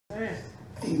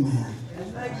Amen.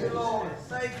 Thank you, Lord.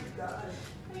 Thank you, God.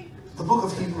 The book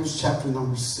of Hebrews, chapter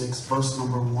number 6, verse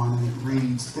number 1, and it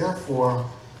reads, "Therefore,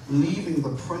 leaving the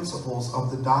principles of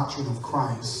the doctrine of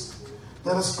Christ,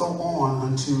 let us go on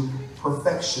unto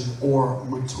perfection or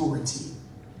maturity,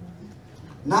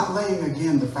 not laying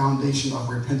again the foundation of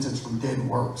repentance from dead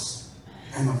works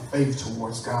and of faith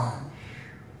towards God,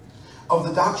 of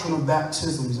the doctrine of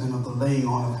baptisms and of the laying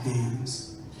on of hands,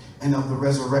 and of the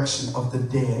resurrection of the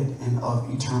dead and of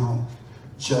eternal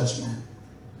judgment."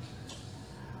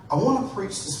 I want to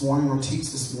preach this morning or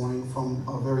teach this morning from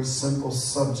a very simple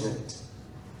subject.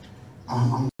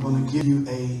 I'm going to give you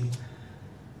a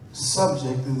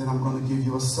subject and then I'm going to give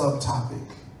you a subtopic.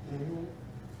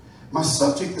 My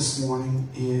subject this morning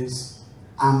is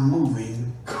I'm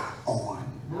moving on.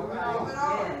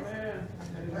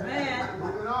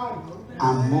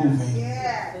 I'm moving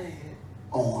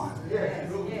on.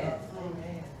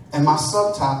 And my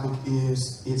subtopic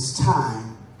is it's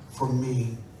time for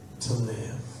me to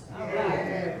live.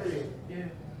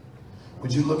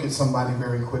 Would you look at somebody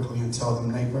very quickly and tell them,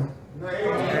 neighbor,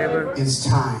 it's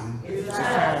time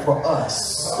for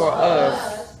us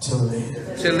to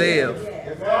live.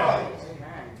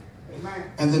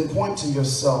 And then point to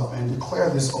yourself and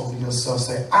declare this over yourself.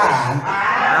 Say,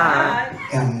 I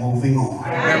am moving on.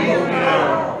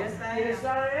 Yes,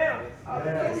 I am.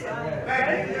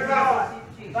 Thank you, God.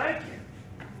 Thank you.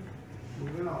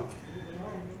 Moving on.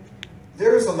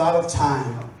 There is a lot of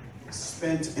time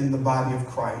spent in the body of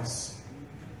Christ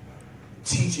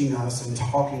teaching us and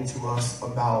talking to us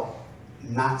about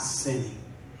not sinning.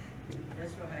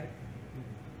 That's right.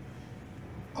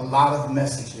 A lot of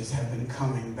messages have been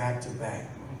coming back to back.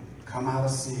 Come out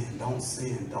of sin. Don't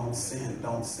sin. Don't sin.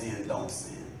 Don't sin. Don't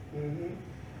sin.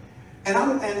 And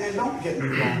don't get me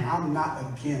wrong. I'm not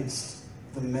against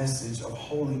the message of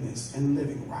holiness and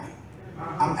living right.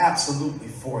 I'm absolutely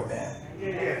for that.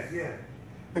 Yeah.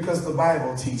 Because the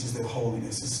Bible teaches that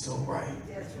holiness is still right.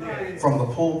 That's right. From the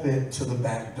pulpit to the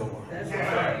back door. That's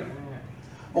right.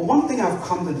 But one thing I've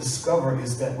come to discover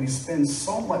is that we spend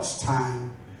so much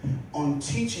time on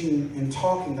teaching and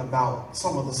talking about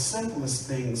some of the simplest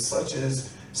things, such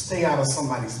as stay out of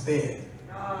somebody's bed,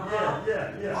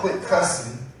 quit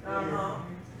cussing,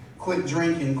 quit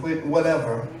drinking, quit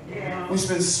whatever. We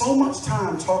spend so much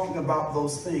time talking about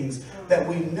those things that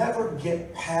we never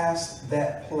get past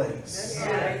that place.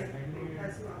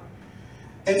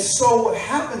 And so what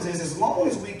happens is, as long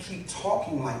as we keep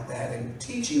talking like that and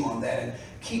teaching on that and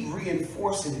keep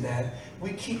reinforcing that,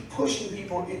 we keep pushing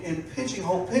people and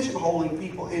pigeonholing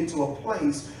people into a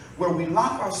place where we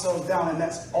lock ourselves down and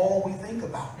that's all we think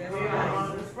about. That's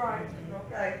right.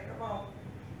 Okay, come on.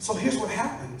 So here's what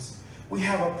happens. We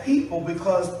have a people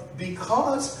because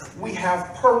we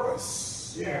have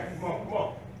purpose. Yeah, come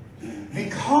on.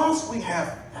 Because we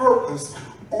have purpose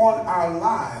on our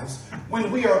lives, when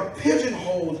we are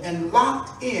pigeonholed and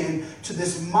locked in to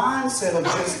this mindset of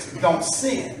just don't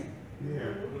sin.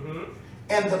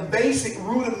 And the basic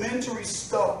rudimentary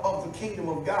stuff of the kingdom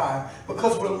of God,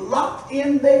 because we're locked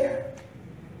in there,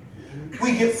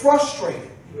 we get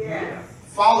frustrated. Yes.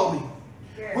 Follow me.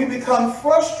 We become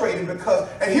frustrated because,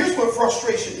 and here's what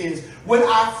frustration is, when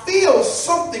I feel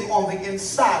something on the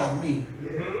inside of me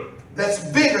that's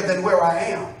bigger than where I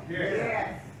am,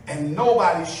 and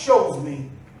nobody shows me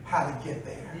how to get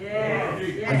there.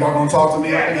 Are y'all gonna talk to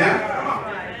me up in here?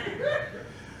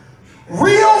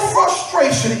 Real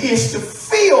frustration is to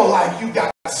feel like you got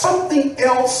something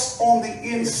else on the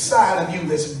inside of you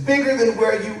that's bigger than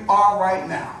where you are right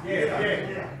now.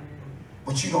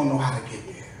 But you don't know how to get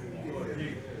there.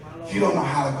 You don't know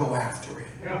how to go after it.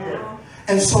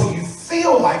 And so you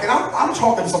feel like, and I'm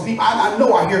talking to some people, I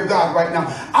know I hear God right now.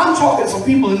 I'm talking to some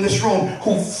people in this room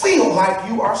who feel like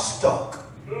you are stuck.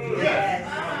 Come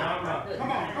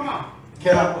on.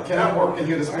 Can I work in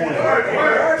here this morning?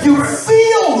 You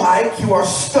feel like you are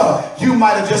stuck. You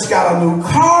might have just got a new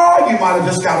car. You might have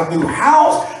just got a new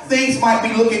house. Things might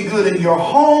be looking good in your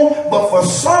home. But for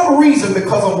some reason,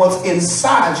 because of what's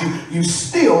inside you, you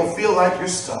still feel like you're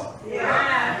stuck.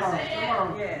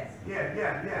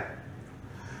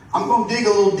 I'm going to dig a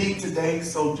little deep today,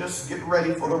 so just get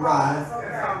ready for the ride.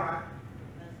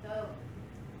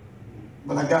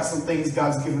 But I got some things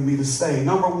God's given me to say.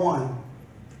 Number one,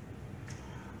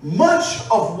 much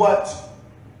of what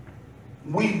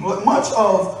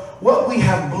we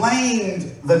have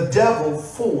blamed the devil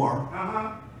for,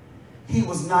 he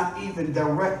was not even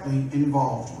directly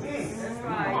involved with. That's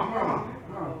right.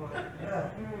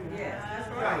 That's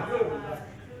right.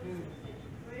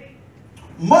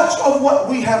 Much of what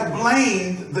we have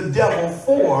blamed the devil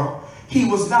for, he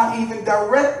was not even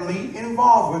directly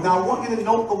involved with. Now, I want you to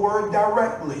note the word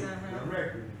directly.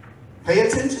 Pay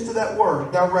attention to that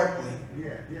word, directly.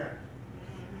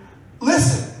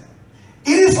 Listen,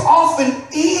 it is often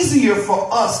easier for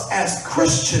us as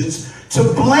Christians to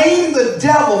blame the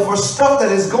devil for stuff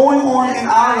that is going on in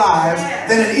our lives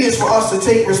than it is for us to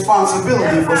take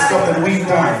responsibility for stuff that we've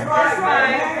done.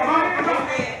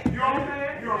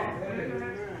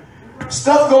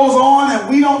 Stuff goes on and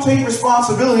we don't take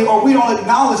responsibility, or we don't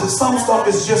acknowledge that some stuff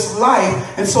is just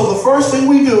life. And so the first thing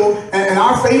we do, and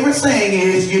our favorite saying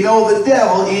is, you know, the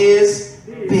devil is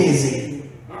busy.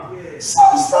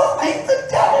 Some stuff ain't the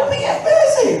devil being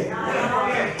busy.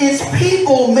 It's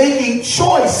people making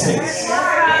choices.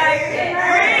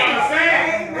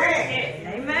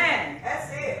 Amen.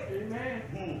 That's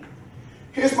it.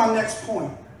 Here's my next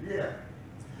point.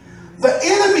 The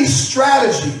enemy's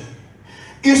strategy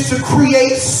is to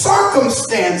create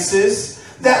circumstances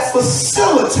that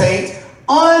facilitate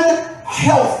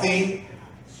unhealthy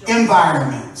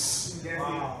environments.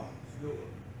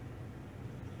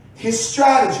 His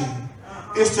strategy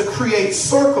is to create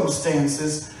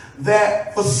circumstances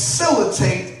that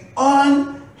facilitate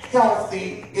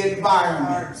unhealthy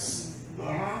environments.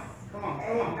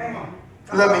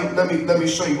 Let me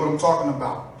show you what I'm talking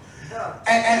about.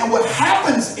 And what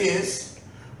happens is,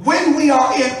 when we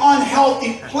are in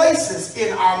unhealthy places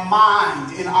in our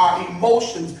mind, in our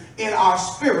emotions, in our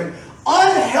spirit,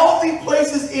 unhealthy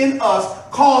places in us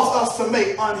cause us to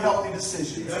make unhealthy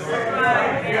decisions.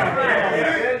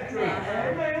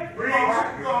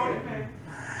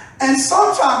 And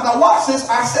sometimes, now watch this,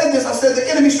 I said the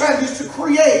enemy's strategy is to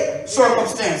create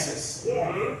circumstances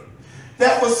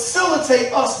that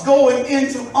facilitate us going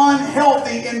into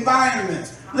unhealthy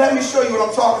environments. Let me show you what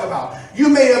I'm talking about. You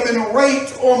may have been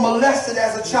raped or molested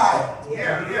as a child.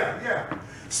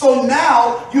 So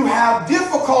now you have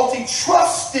difficulty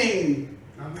trusting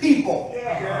people.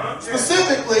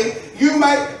 Specifically,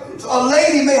 a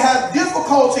lady may have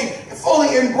difficulty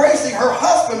fully embracing her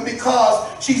husband because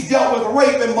she's dealt with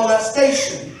rape and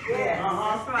molestation.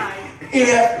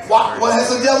 What has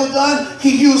the devil done?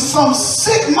 He used some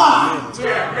sick mind.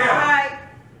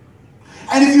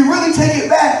 And if you really take it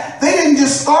back, they didn't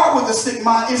just start with the sick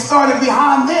mind. It started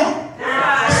behind them.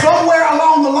 Somewhere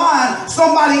along the line,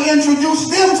 somebody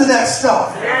introduced them to that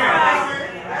stuff.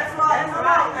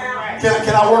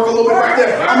 Can I work a little bit right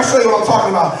there? I'm going to show you what I'm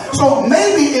talking about. So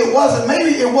maybe it wasn't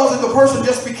the person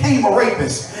just became a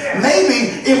rapist.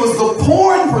 Maybe it was the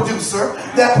porn producer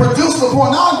that produced the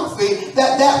pornography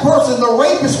that person, the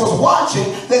rapist, was watching,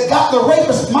 that got the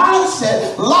rapist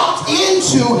mindset locked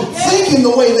into thinking the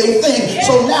way they think.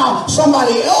 So now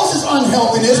somebody else's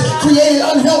unhealthiness created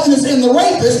unhealthiness in the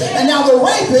rapist, and now the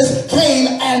rapist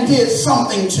came and did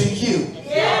something to you.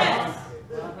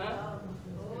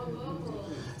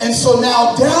 And so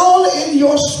now down in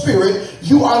your spirit,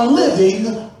 you are living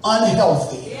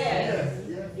unhealthy.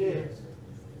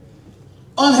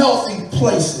 Unhealthy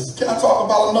places. Can I talk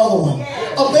about another one?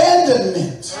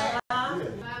 Abandonment.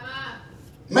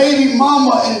 Maybe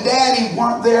mama and daddy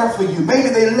weren't there for you. Maybe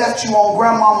they left you on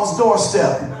grandmama's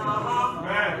doorstep.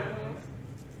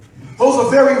 Those are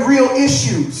very real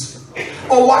issues.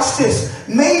 Or watch this.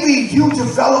 Maybe you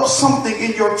developed something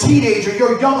in your teenager,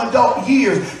 your young adult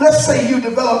years. Let's say you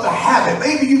developed a habit.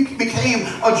 Maybe you became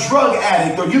a drug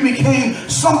addict, or you became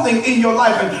something in your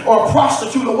life, or a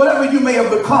prostitute, or whatever you may have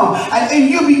become. And in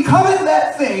you becoming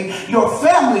that thing, your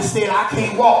family said, I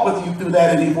can't walk with you through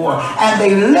that anymore. And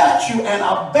they left you and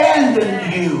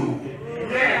abandoned you.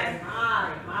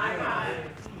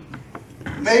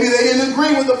 Maybe they didn't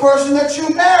agree with the person that you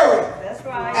married.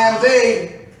 And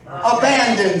they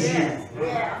abandoned you.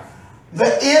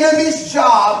 The enemy's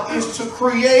job is to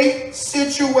create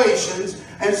situations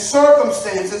and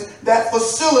circumstances that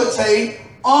facilitate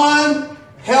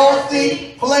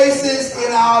unhealthy places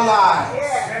in our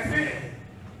lives.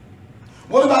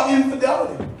 What about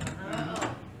infidelity?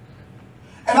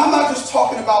 And I'm not just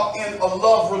talking about in a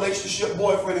love relationship,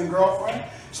 boyfriend and girlfriend.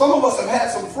 Some of us have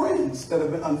had some friends that have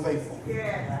been unfaithful.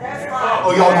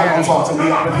 Oh, y'all not going to talk to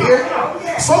me up in here.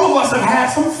 Some of us have had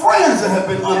some friends that have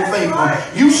been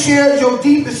unfaithful. You shared your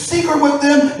deepest secret with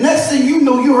them. Next thing you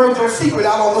know, you heard your secret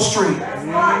out on the street.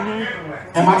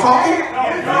 Am I talking?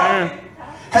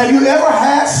 Have you ever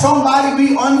had somebody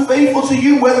be unfaithful to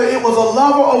you, whether it was a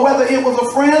lover or whether it was a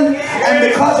friend? And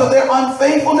because of their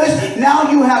unfaithfulness,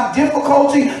 now you have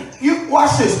difficulty. You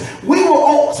watch this.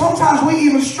 Sometimes we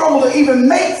even struggle to even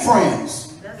make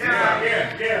friends.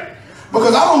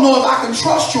 Because I don't know if I can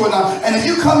trust you enough. And if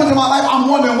you come into my life, I'm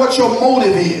wondering what your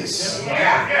motive is. Am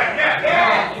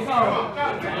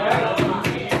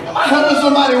I helping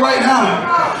somebody right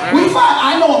now?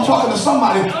 I know I'm talking to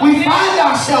somebody. We find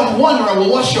ourselves wondering,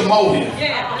 well, what's your motive?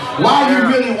 Why you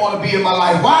really want to be in my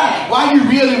life? Why you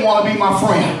really want to be my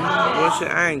friend? What's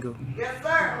your angle? Yes,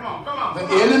 sir. Come on. The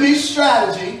enemy's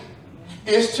strategy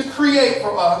is to create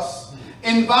for us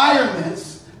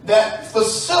environments that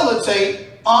facilitate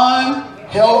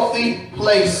unhealthy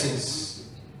places.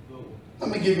 Let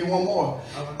me give you one more.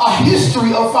 A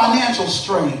history of financial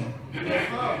strain.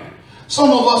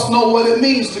 Some of us know what it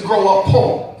means to grow up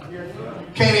poor.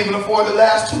 Can't even afford the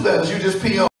last two letters. You just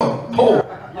P.O. Poor.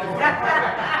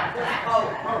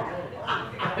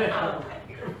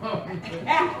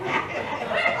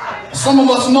 Some of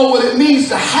us know what it means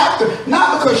to have to,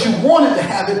 not because you wanted to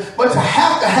have it, but to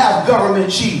have government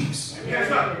cheese.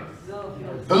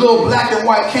 The little black and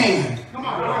white can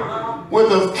with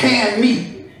the canned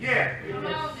meat.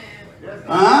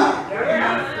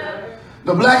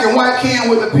 The black and white can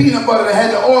with the peanut butter that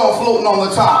had the oil floating on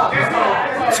the top.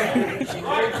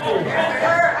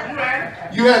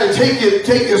 You had to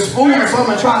take your spoon or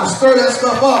something and try to stir that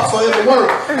stuff up so it'll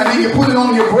work. And then you put it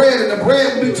on your bread and the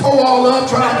bread would be tore all up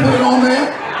trying to put it on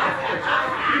there.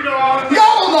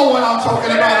 Y'all don't know what I'm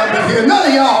talking about up in here. None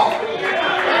of y'all.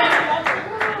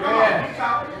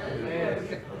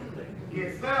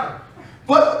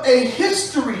 But a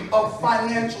history of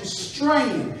financial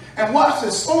strain. And watch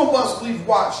this. Some of us, we've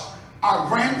watched our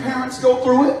grandparents go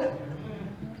through it.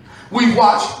 We've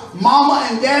watched mama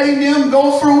and daddy them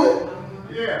go through it.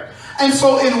 And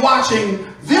so in watching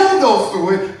them go through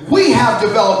it, we have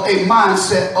developed a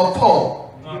mindset of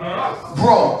poor,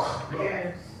 broke,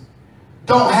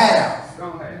 don't have.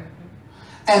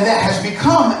 And that has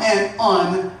become an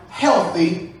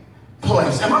unhealthy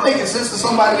place. Am I making sense to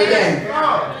somebody today?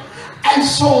 And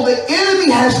so the enemy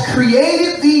has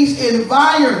created these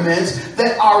environments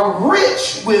that are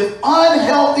rich with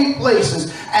unhealthy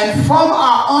places. And from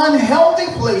our unhealthy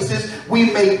places,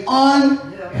 we make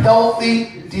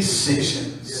unhealthy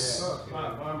decisions.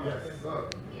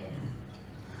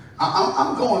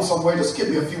 I'm going somewhere. Just give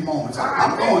me a few moments.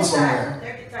 I'm going somewhere.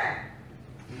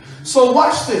 So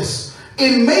watch this.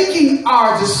 In making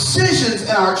our decisions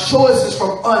and our choices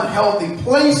from unhealthy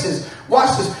places,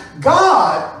 watch this.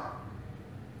 God,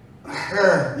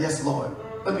 yes, Lord.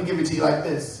 Let me give it to you like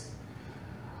this.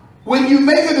 When you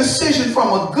make a decision from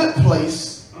a good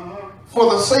place, for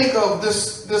the sake of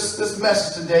this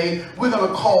message today, we're going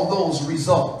to call those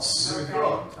results.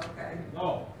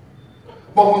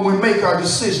 But when we make our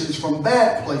decisions from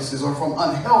bad places or from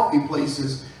unhealthy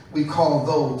places, we call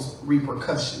those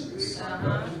repercussions.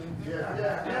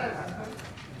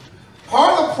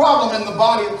 Part of the problem in the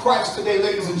body of Christ today,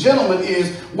 ladies and gentlemen,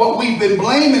 is what we've been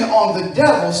blaming on the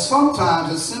devil sometimes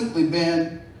has simply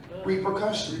been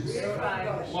repercussions.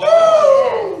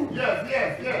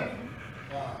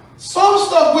 Some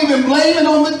stuff we've been blaming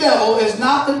on the devil is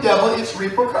not the devil, it's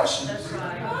repercussions.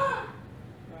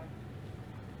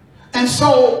 And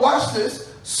so, watch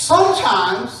this.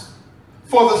 Sometimes,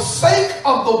 for the sake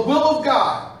of the will of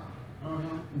God,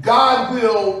 God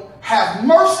will have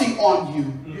mercy on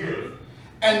you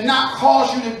and not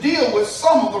cause you to deal with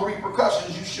some of the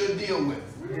repercussions you should deal with.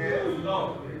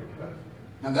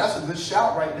 Now that's a good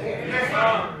shout right there.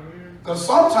 Because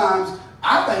sometimes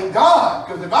I thank God,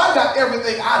 because if I got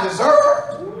everything I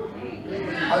deserve,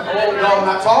 I'm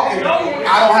not talking.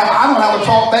 I don't have a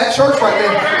talk back church right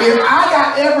there. If I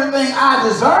got everything I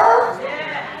deserve,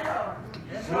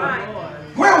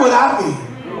 where would I be?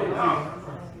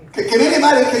 Can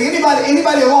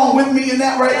anybody along with me in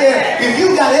that right there? If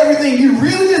you got everything you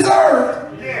really deserve,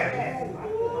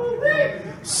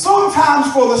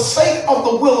 sometimes for the sake of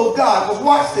the will of God, because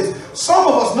watch this, some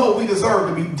of us know we deserve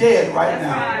to be dead right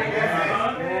now.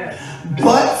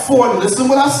 But listen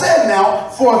what I said now,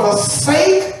 for the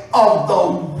sake of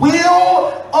the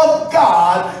will of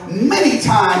God, many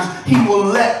times he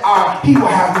will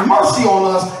have mercy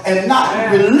on us and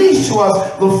not release to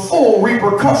us the full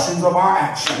repercussions of our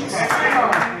actions.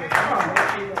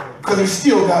 Because he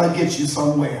still got to get you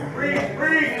somewhere.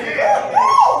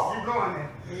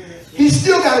 He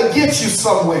still got to get you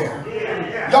somewhere.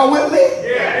 Y'all with me?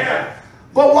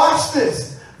 But watch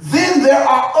this. Then there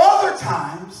are other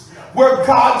times where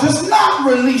God does not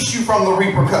release you from the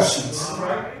repercussions.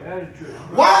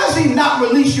 Why does he not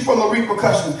release you from the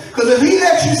repercussions? Because if he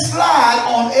lets you slide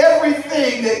on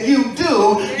everything that you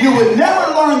do, you would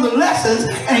never learn the lessons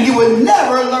and you would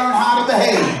never learn how to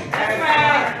behave.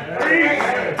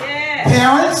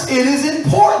 Parents, it is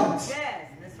important.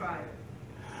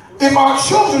 If our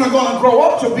children are going to grow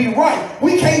up to be right,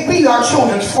 we can't be our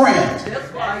children's friend.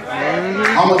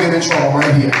 I'm going to get in trouble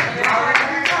right here.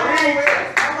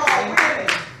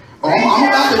 Oh, I'm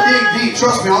about to dig deep.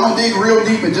 Trust me, I'm going to dig real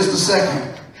deep in just a second.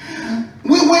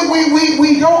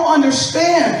 We don't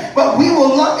understand, but we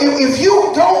will learn. If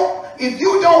you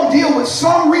don't deal with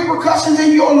some repercussions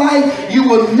in your life, you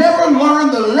will never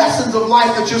learn the lessons of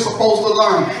life that you're supposed to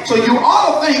learn. So you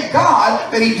ought to thank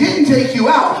God that he didn't take you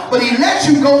out, but he let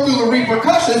you go through the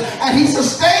repercussions, and he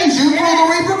sustains you through the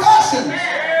repercussions.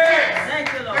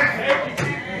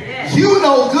 You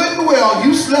know good and well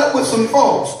you slept with some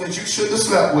folks that you shouldn't have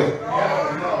slept with.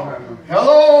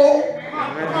 Hello?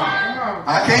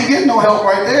 I can't get no help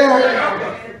right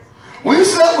there. We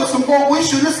slept with some folks we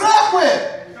shouldn't have slept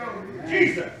with.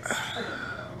 Jesus.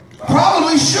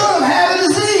 Probably should have had a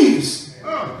disease.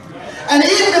 And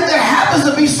even if there happens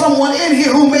to be someone in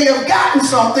here who may have gotten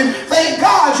something, thank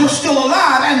God you're still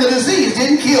alive and the disease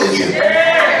didn't kill you.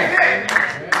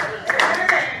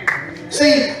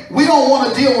 See, we don't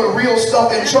want to deal with real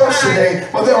stuff in church today,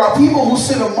 but there are people who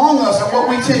sit among us, and what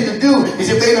we tend to do is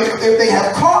if they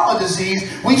have caught a disease,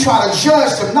 we try to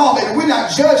judge them. No, baby, we're not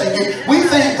judging you. We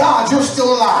thank God you're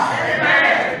still alive.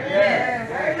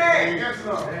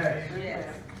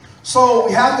 So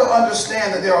we have to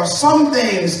understand that there are some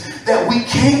things that we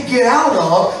can't get out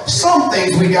of. Some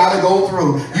things we got to go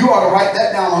through. You ought to write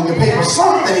that down on your paper.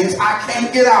 Some things I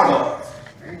can't get out of.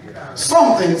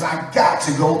 Some things I got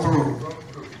to go through.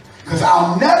 Because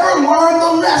I'll never learn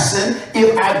the lesson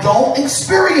if I don't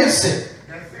experience it.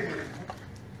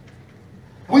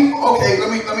 Okay,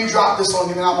 let me drop this on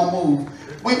you and I'm going to move.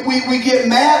 We get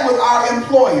mad with our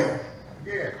employer.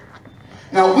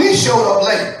 Now, we showed up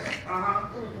late.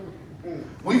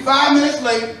 We 5 minutes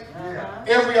late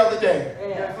every other day.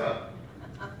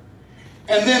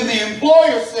 And then the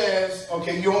employer says,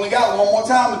 okay, you only got one more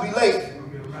time to be late.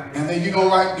 And then you're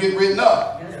going to get written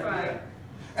up. That's right.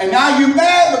 And now you're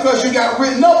mad because you got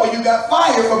written up or you got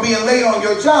fired for being late on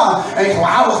your job. And you go,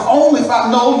 I was only 5.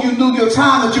 No, you knew your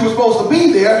time that you were supposed to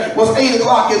be there was 8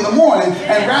 o'clock in the morning.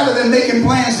 And rather than making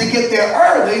plans to get there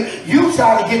early, you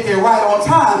tried to get there right on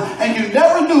time. And you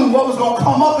never knew what was going to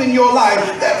come up in your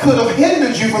life that could have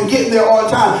hindered you from getting there on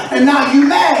time. And now you're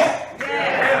mad.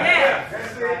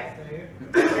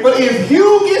 But if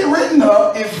you get written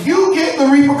up, if you get the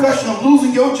repercussion of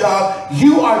losing your job,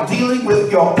 you are dealing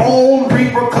with your own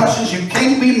repercussions. You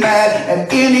can't be mad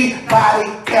at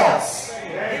anybody else.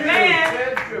 Amen.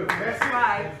 That's true. That's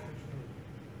right.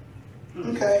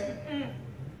 Okay.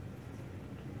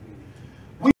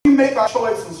 We make our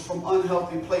choices from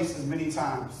unhealthy places many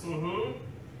times.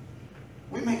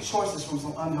 We make choices from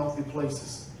some unhealthy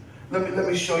places. Let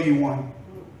me show you one.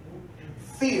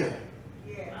 Fear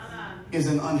is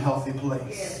an unhealthy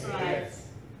place. Yes, right.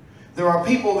 There are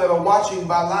people that are watching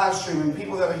by live streaming,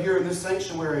 people that are here in this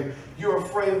sanctuary. You're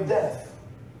afraid of death.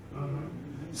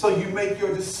 So you make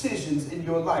your decisions in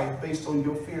your life based on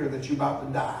your fear that you're about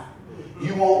to die.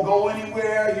 You won't go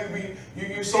anywhere.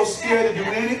 You're so scared to do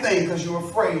anything because you're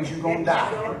afraid you're going to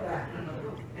die.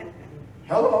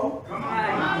 Hello? Come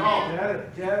on.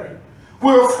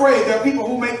 We're afraid. There are people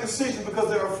who make decisions because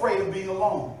they're afraid of being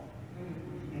alone.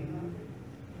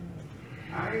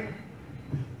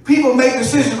 People make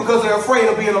decisions because they're afraid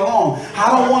of being alone. I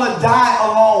don't want to die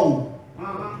alone.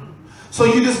 So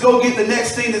you just go get the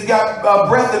next thing that's got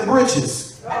breath and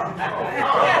britches.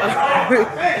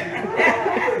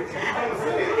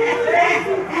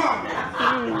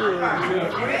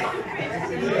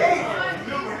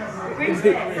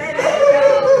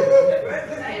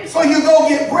 So you go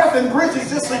get breath and britches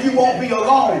just so you won't be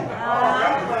alone.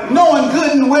 Knowing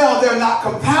good and well they're not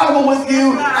compatible with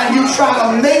you, and you try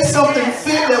to make something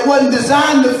fit that wasn't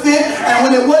designed to fit, and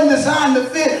when it wasn't designed to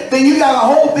fit, then you got a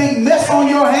whole big mess on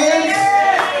your hands.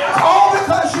 All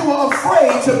because you were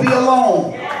afraid to be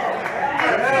alone.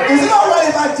 Is it all right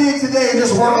if I dig today and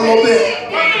just work a little bit?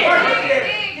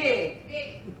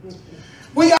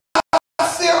 We got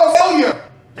fear of failure.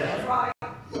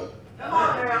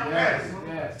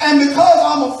 And because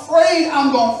I'm afraid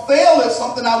I'm going to fail at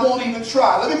something, I won't even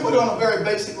try. Let me put it on a very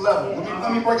basic level.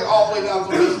 Let me break it all the way down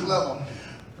to a basic level.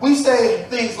 We say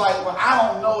things like, well, I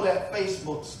don't know that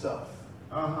Facebook stuff.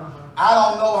 I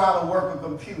don't know how to work a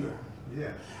computer.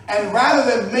 And rather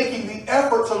than making the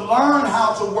effort to learn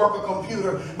how to work a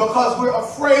computer because we're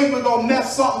afraid we're going to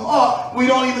mess something up, we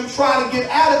don't even try to get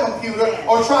at a computer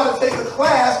or try to take a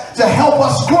class to help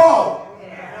us grow.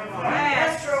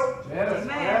 That's true.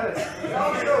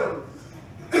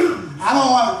 I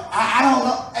don't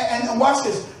know. And watch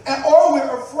this. Or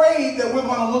we're afraid that we're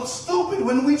going to look stupid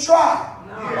when we try.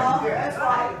 That's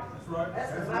right.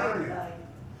 That's right.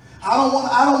 I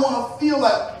don't want to feel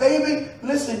like, baby,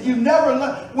 listen, you never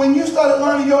learned. When you started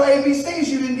learning your ABCs,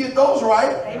 you didn't get those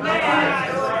right. Amen.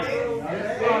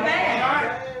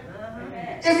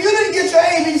 If you didn't get your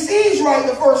ABCs right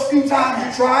the first few times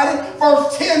you tried it,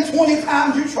 first 10, 20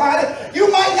 times you tried it,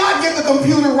 you might not get the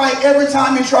computer right every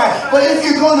time you try it. But if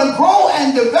you're going to grow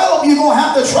and develop, you're going to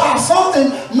have to try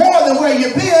something more than where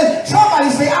you've been.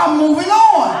 Somebody say, I'm moving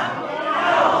on.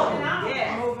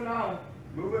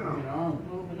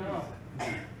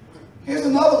 Here's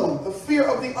another one, the fear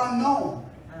of the unknown.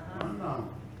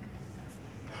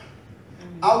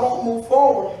 I won't move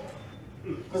forward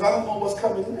because I don't know what's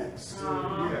coming next.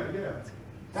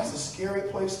 That's a scary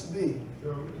place to be.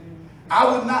 I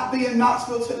would not be in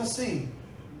Knoxville, Tennessee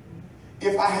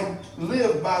if I had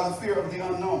lived by the fear of the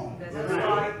unknown. That's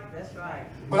right. That's right.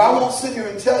 But I won't sit here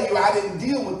and tell you I didn't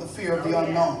deal with the fear of the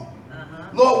unknown.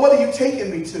 Lord, what are you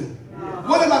taking me to?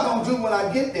 What am I going to do when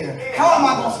I get there? How am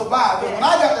I going to survive? Because when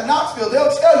I got to Knoxville,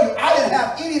 they'll tell you I didn't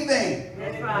have anything.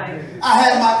 That's right. I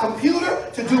had my computer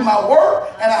to do my work,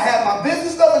 and I had my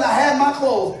business stuff, and I had my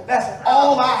clothes. That's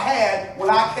all I had when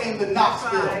I came to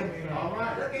Knoxville.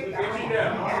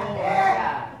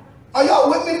 Are y'all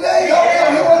with me today? Y'all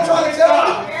hear what I'm trying to tell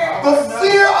you? The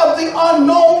fear of the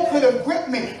unknown could have gripped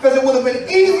me because it would have been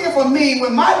easier for me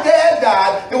when my dad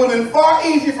died. It would have been far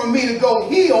easier for me to go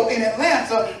heal in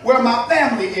Atlanta where my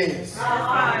family is.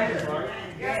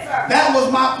 That was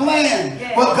my plan.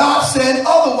 But God said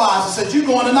otherwise. He said, you're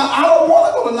going to Knoxville. I don't want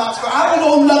to go to Knoxville. I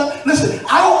don't know nothing. Listen,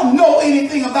 I don't know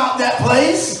anything about that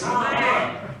place.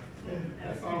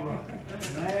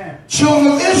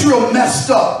 Children of Israel messed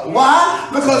up. Why?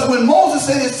 Because when Moses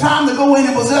said it's time to go in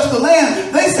and possess the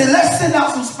land, they said, let's send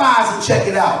out some spies and check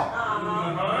it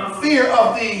out. Fear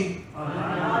of the...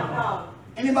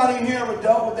 Anybody in here ever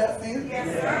dealt with that fear?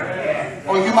 Yes, sir.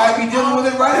 Or you might be dealing with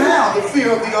it right now, the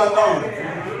fear of the unknown.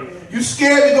 You're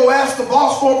scared to go ask the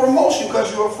boss for a promotion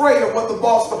because you're afraid of what the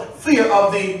boss... Fear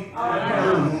of the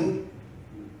unknown.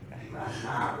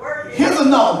 Here's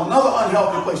another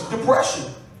unhealthy place.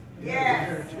 Depression.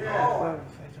 Yes.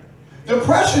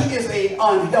 Depression is an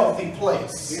unhealthy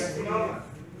place.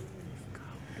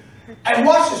 And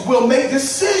watch this, we'll make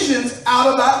decisions out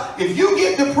of that. If you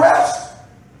get depressed,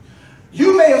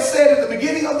 you may have said at the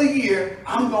beginning of the year,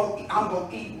 I'm going to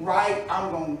eat right, I'm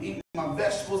going to eat my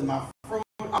vegetables and my fruit,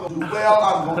 I'm going to do well,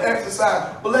 I'm going to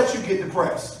exercise, but let you get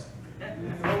depressed.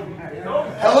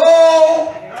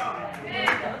 Hello?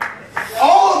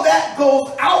 All of that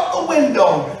goes out the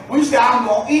window. We say, I'm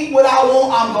going to eat what I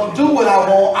want. I'm going to do what I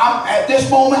want. At this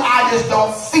moment, I just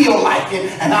don't feel like it.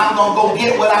 And I'm going to go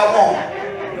get what I want.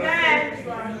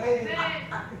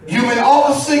 You've been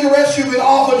off of cigarettes. You've been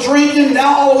off of drinking.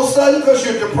 Now, all of a sudden, because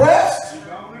you're depressed,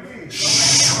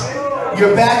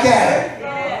 you're back at it.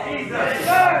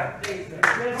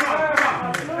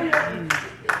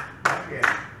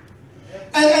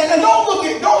 And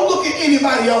don't look at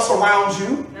anybody else around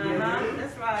you.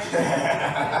 That's right.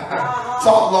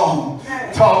 Talk.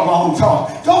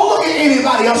 Don't look at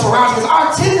anybody else around you because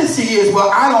our tendency is,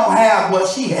 well, I don't have what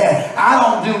she had. I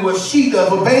don't do what she does.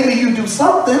 But baby, you do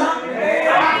something.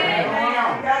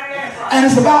 And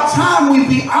it's about time we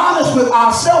be honest with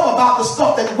ourselves about the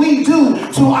stuff that we do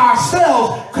to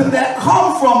ourselves because that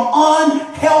come from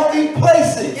unhealthy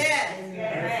places.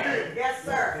 Yes,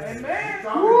 sir.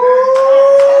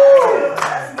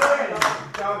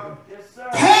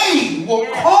 Pain will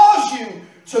cause you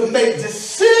to make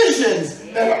decisions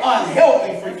that are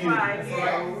unhealthy for you.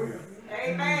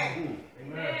 Amen.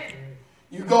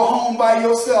 You go home by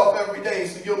yourself every day,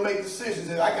 so you'll make decisions.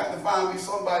 And I got to find me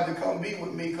somebody to come be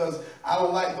with me because I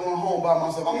don't like going home by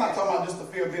myself. I'm not talking about just the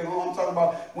fear of being home. I'm talking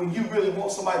about when you really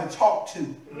want somebody to talk to.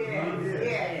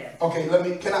 Yeah. Okay, can I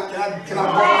bring it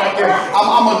right there?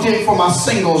 I'm gonna dig for my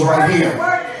singles right here.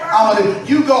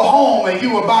 You go home and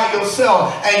you are by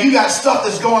yourself and you got stuff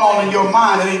that's going on in your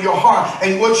mind and in your heart,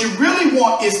 and what you really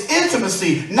want is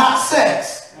intimacy, not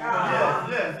sex.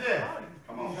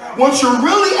 What you're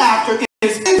really after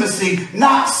is intimacy,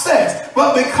 not sex.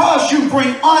 But because you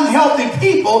bring unhealthy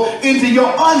people into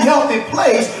your unhealthy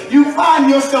place, you find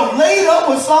yourself laid up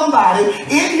with somebody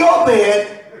in your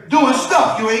bed doing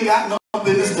stuff you ain't got no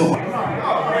business doing.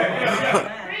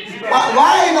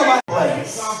 Why ain't nobody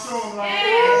place?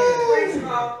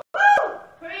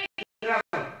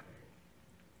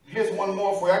 Here's one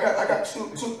more for you. I got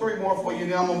three more for you.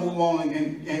 Then I'm gonna move on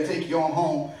and take you on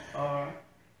home.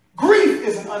 Grief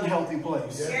is an unhealthy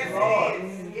place.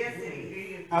 Yes, it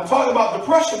is. I talk about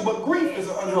depression, but grief is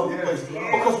an unhealthy place.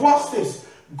 Because watch this.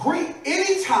 Grief,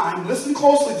 anytime, listen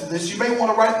closely to this, you may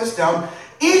want to write this down.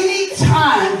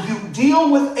 Anytime you deal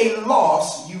with a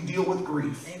loss, you deal with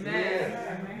grief. Amen.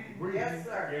 Yes,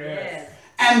 sir. Yes.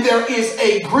 And there is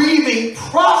a grieving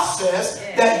process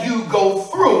that you go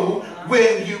through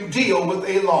when you deal with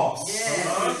a loss.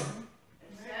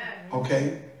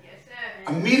 Okay?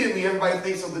 Immediately, everybody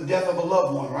thinks of the death of a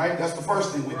loved one, right? That's the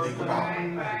first thing we think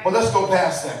about. But let's go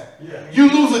past that. You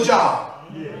lose a job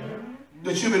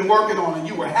that you've been working on and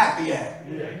you were happy at.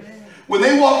 When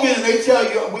they walk in and they tell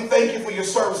you, we thank you for your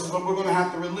services, but we're going to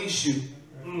have to release you.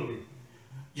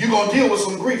 You're going to deal with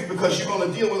some grief because you're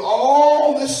going to deal with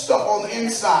all this stuff on the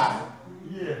inside.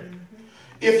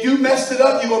 If you messed it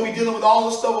up, you're going to be dealing with all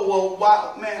this stuff. Well,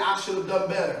 why, man, I should have done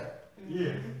better.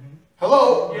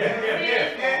 Hello?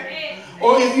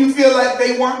 Or if you feel like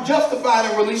they weren't justified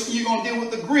in releasing, you're going to deal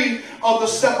with the grief of the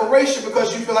separation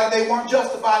because you feel like they weren't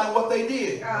justified in what they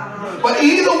did. But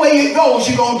either way it goes,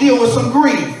 you're going to deal with some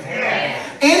grief.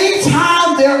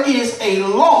 Anytime there is a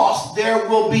loss, there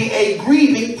will be a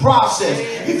grieving process.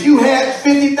 If you had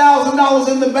 $50,000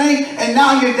 in the bank and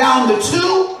now you're down to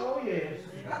 $2,000,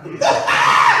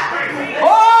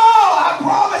 oh, I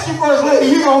promise you, First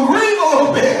Lady, you're going to grieve a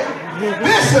little bit.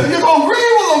 Bishop, you're going to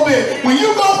grieve a little bit. When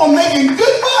you go from making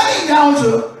good money down to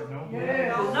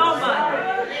no money.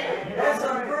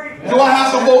 Do I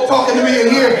have some folk talking to me in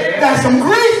here? That's some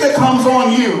grief that comes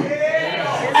on you.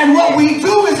 And what we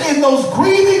do is in those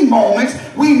grieving moments,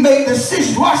 we make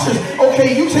decisions. Watch this.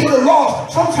 Okay, you take a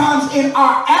loss. Sometimes in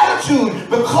our attitude,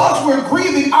 because we're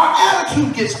grieving, our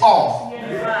attitude gets off.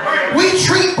 We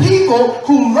treat people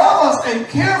who love us and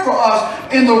care for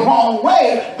us in the wrong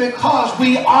way because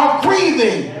we are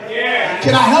grieving.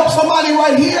 Can I help somebody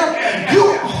right here?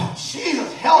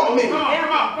 Jesus, help me.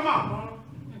 Come on.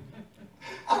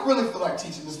 I really feel like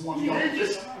teaching this morning.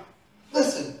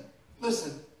 Listen.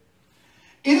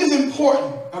 It is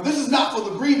important. Now, this is not for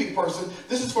the grieving person.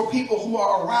 This is for people who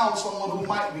are around someone who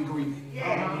might be grieving.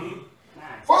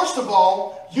 First of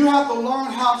all, you have to learn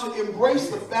how to embrace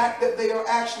the fact that they are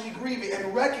actually grieving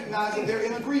and recognize that they're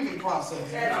in a grieving process.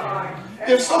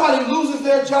 If somebody loses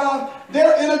their job,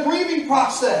 they're in a grieving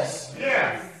process.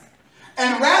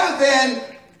 And rather than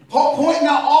pointing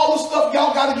out all the stuff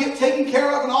y'all got to get taken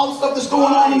care of and all the stuff that's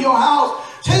going on in your house,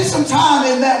 take some time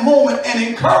in that moment and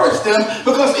encourage them,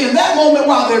 because in that moment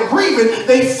while they're grieving,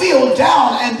 they feel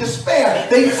down and despair.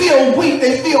 They feel weak.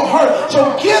 They feel hurt.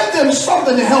 So give them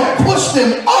something to help push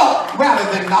them up rather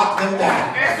than knock them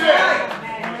down.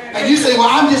 And you say, well,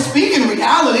 I'm just speaking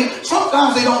reality.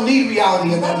 Sometimes they don't need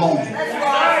reality in that moment.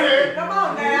 Come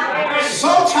on now.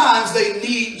 Sometimes they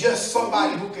need just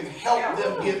somebody who can help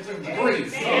them get through the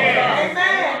grief.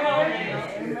 Amen.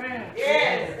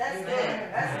 Yes, that's good.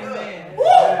 That's good.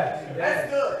 Woo! That's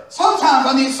good. Sometimes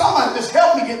I need somebody to just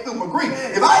help me get through my grief.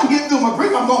 If I can get through my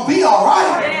grief, I'm going to be all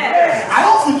right. I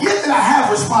don't forget that I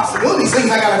have responsibilities, things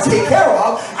I got to take care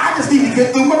of. I just need to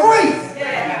get through my grief.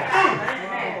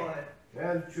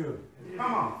 That's true.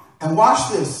 Come on. And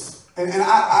watch this. And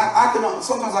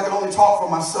sometimes I can only talk for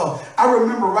myself. I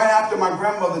remember right after my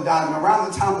grandmother died and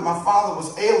around the time that my father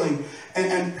was ailing,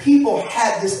 and people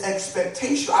had this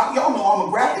expectation. Y'all know I'm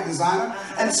a graphic designer.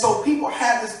 And so people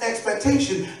had this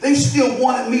expectation. They still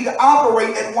wanted me to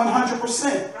operate at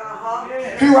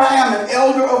 100%. Here I am, an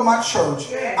elder of my church.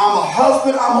 I'm a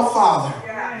husband. I'm a father.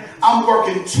 I'm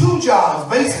working 2 jobs,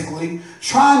 basically,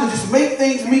 trying to just make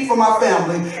things meet for my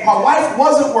family. My wife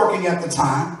wasn't working at the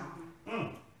time.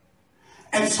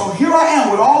 And so here I am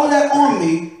with all of that on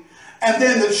me. And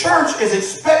then the church is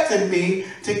expecting me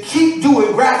to keep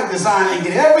doing graphic design and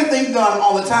get everything done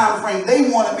on the time frame they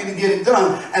wanted me to get it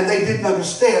done. And they didn't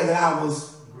understand that I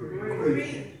was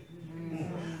grieving.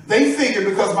 They figured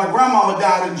because my grandmama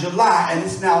died in July and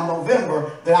it's now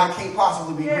November that I can't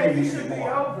possibly be grieving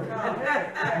anymore.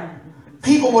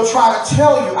 People will try to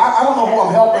tell you, I don't know who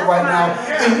I'm helping right now,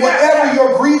 in whatever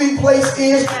your grieving place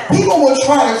is, people will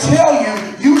try to tell you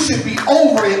you should be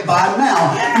over it by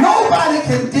now. Nobody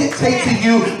can dictate to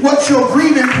you what your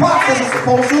grieving process is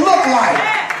supposed to look like.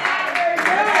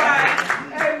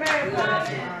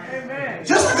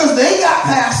 Just because they got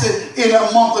past it in a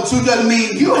month or 2 doesn't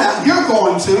mean you're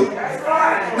going to.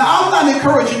 Now, I'm not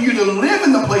encouraging you to live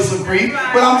in the place of grief,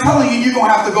 but I'm telling you, you're going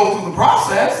to have to go through the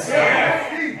process.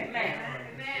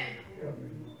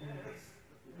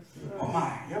 Oh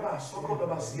my, God,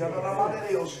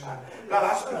 I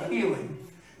speak healing.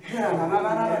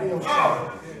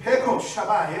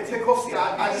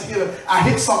 I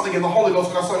hit something in the Holy Ghost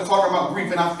when I started talking about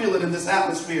grief, and I feel it in this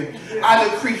atmosphere. I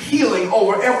decree healing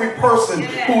over every person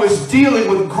who is dealing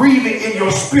with grieving in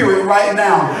your spirit right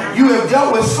now. You have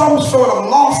dealt with some sort of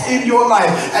loss in your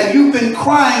life, and you've been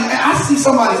crying. And I see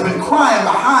somebody's been crying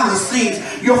behind the scenes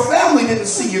Your family didn't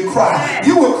see you cry.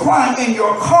 You were crying in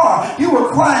your car. You were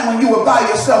crying when you were by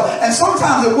yourself. And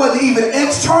sometimes it wasn't even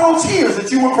external tears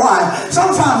that you were crying.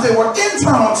 Sometimes they were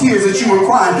internal tears that you were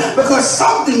crying because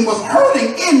something was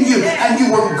hurting in you and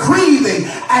you were grieving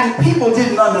and people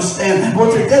didn't understand.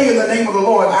 Well, today in the name of the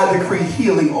Lord, I decree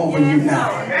healing over you now.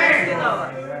 Thank you,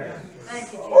 Lord.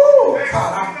 Thank you,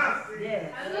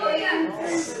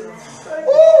 Jesus.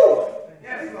 Woo,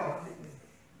 God, woo.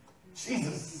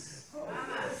 Jesus.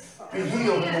 Be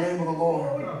healed in the name of the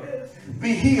Lord.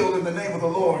 Be healed in the name of the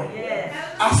Lord.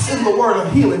 I send the word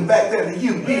of healing back there to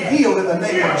you. Be healed in the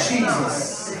name of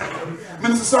Jesus.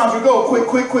 Minister Sandra, go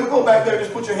quick. Go back there.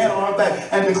 Just put your hand on her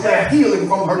back and declare healing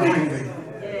from her grieving.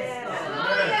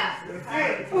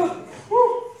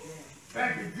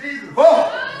 Thank you, Jesus. Oh.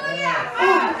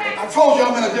 I told you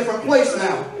I'm in a different place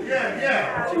now.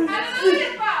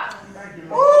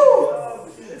 Woo.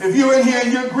 If you're in here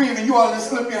and you're grieving, you ought to just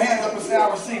slip your hands up and say, I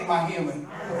receive my healing.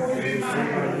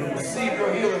 Receive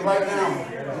your healing right now.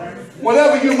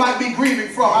 Whatever you might be grieving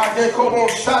from,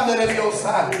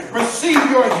 receive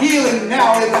your healing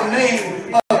now in the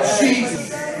name of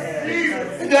Jesus.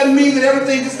 It doesn't mean that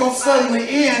everything is going to suddenly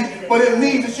end, but it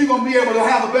means that you're going to be able to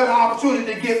have a better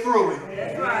opportunity to get through it.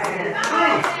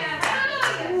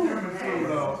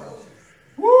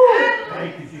 Woo.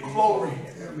 Glory.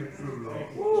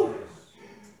 Woo.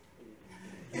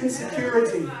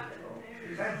 Insecurity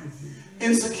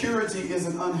is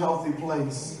an unhealthy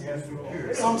place.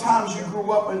 Sometimes you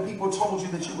grew up and people told you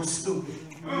that you were stupid.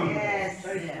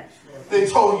 They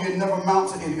told you you'd never amount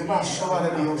to anything.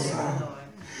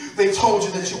 They told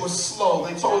you that you were slow.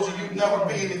 They told you you'd never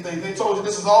be anything. They told you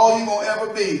this is all you're going to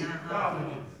ever be.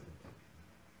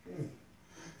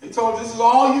 They told you this is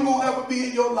all you're going to ever be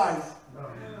in your life.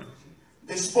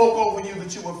 They spoke over you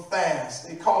that you were fast.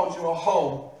 They called you a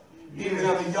hoe. Even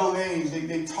at a young age,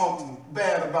 they talked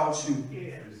bad about you.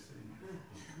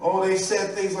 Oh, they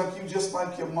said things like, you just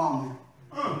like your mama.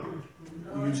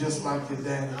 You just like your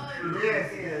daddy.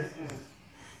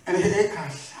 And it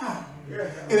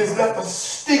has left a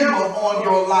stigma on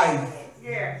your life.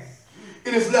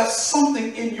 It has left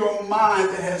something in your mind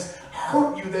that has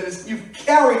hurt you, you've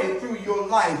carried it through your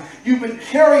life. You've been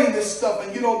carrying this stuff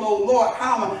and you don't know, Lord,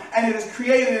 how, and it has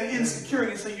created an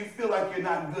insecurity so you feel like you're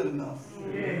not good enough.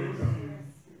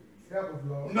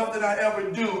 Nothing I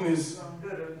ever do is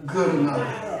good enough.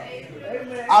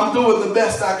 I'm doing the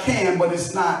best I can, but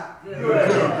it's not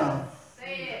good enough.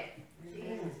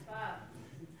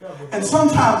 And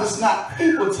sometimes it's not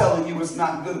people telling you it's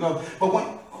not good enough, but when,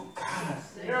 oh God,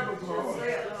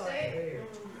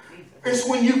 it's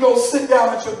when you go sit down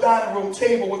at your dining room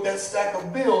table with that stack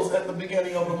of bills at the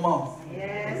beginning of the month.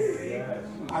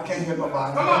 I can't hear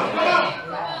nobody. Come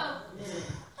on.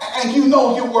 And you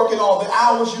know you're working all the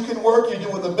hours you can work. You're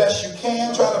doing the best you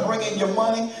can, trying to bring in your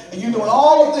money. And you're doing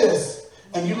all of this.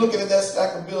 And you're looking at that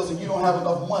stack of bills and you don't have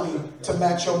enough money to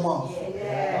match your month.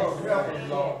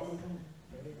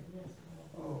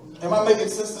 Am I making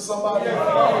sense to somebody?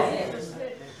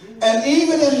 And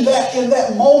even in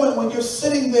that moment when you're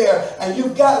sitting there and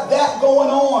you've got that going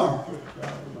on,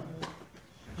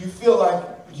 you feel like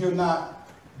you're not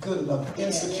good enough.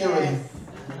 Insecurity.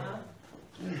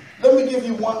 Let me give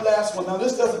you one last one. Now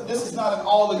this is not an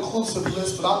all-inclusive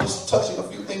list, but I'm just touching a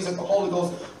few things that the Holy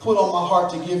Ghost put on my heart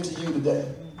to give to you today.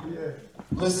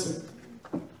 Listen.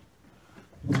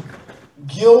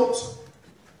 Guilt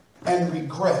and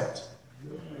regret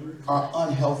are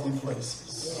unhealthy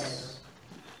places.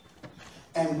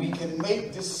 And we can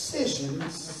make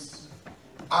decisions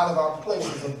out of our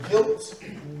places of guilt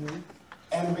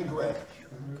and regret.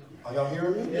 Are y'all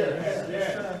hearing me?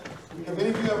 Have any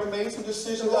of you ever made some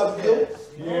decisions out of guilt?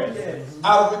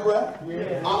 Out of regret?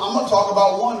 I'm going to talk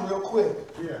about one real quick.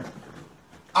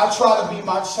 I try to be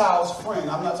my child's friend.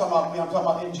 I'm not talking about me, I'm talking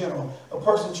about in general. A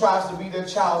person tries to be their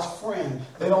child's friend.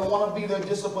 They don't want to be their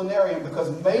disciplinarian because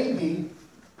maybe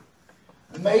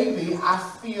I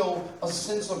feel a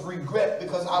sense of regret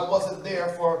because I wasn't there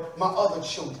for my other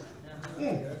children.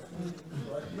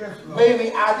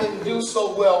 Maybe I didn't do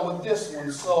so well with this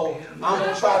one, so I'm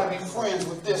going to try to be friends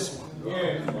with this one.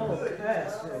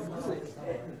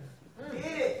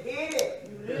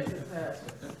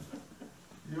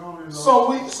 So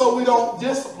we don't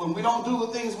discipline. We don't do the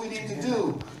things we need to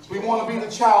do. We want to be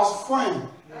the child's friend.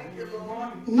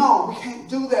 No, we can't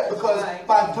do that because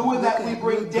by doing that we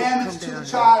bring damage to the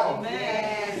child.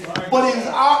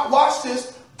 But watch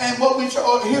this. And what we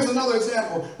try, here's another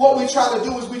example. What we try to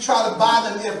do is we try to buy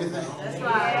them everything. That's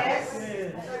right.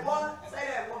 Say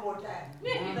that one more time.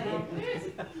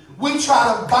 We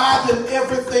try to buy them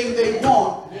everything they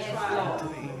want.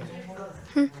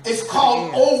 It's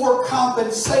called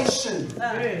overcompensation.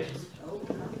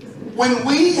 When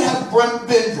we have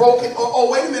been broken,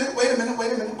 wait a minute.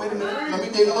 Let me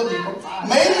dig a little deeper.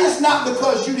 Maybe it's not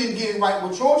because you didn't get it right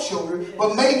with your children,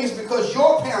 but maybe it's because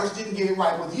your parents didn't get it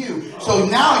right with you. So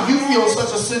now you feel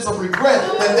such a sense of regret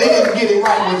that they didn't get it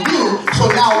right with you. So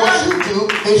now what you do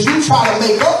is you try to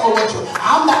make up for what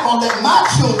I'm not going to let my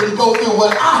children go through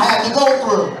what I had to go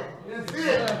through.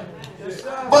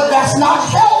 But that's not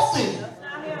healthy.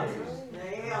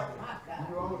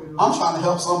 I'm trying to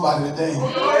help somebody today.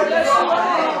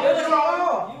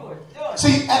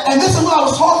 See, and this is what I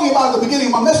was talking about at the beginning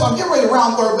of my message. I'm getting ready to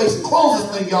round third base and close this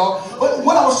thing, y'all. But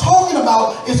what I was talking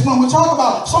about is when we talk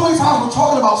about, so many times we're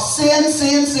talking about sin.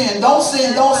 Don't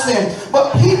sin.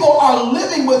 But people are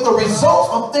living with the results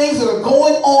of things that are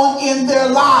going on in their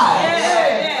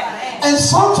lives. And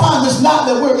sometimes it's not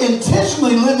that we're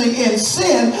intentionally living in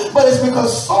sin, but it's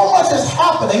because so much is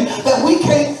happening that we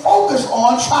can't focus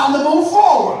on trying to move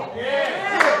forward.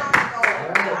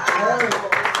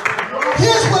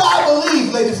 Here's what I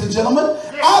believe, ladies and gentlemen.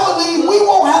 I believe we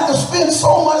won't have to spend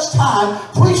so much time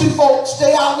preaching folks,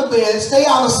 stay out of the bed, stay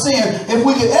out of sin, if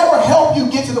we could ever help you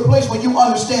get to the place where you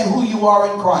understand who you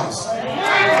are in Christ.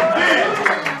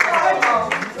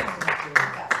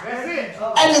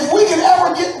 And if we can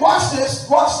ever get, watch this.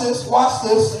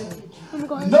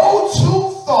 No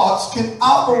two thoughts can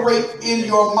operate in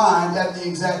your mind at the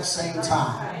exact same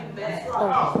time.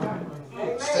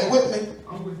 Stay with me.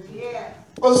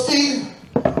 Well, Steve,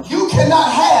 you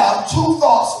cannot have two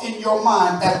thoughts in your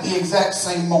mind at the exact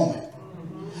same moment.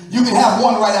 You can have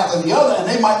one right after the other, and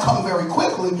they might come very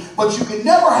quickly, but you can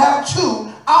never have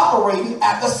two operating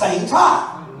at the same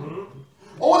time.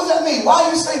 Well, what does that mean? Why do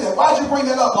you say that? Why did you bring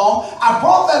that up, Long? I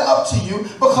brought that up to you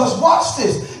because watch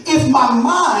this. If my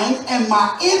mind and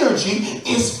my energy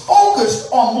is focused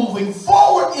on moving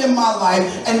forward in my life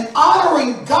and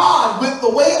honoring God with the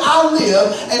way I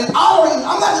live and honoring,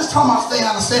 I'm not just talking about staying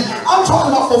out of sin, I'm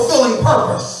talking about fulfilling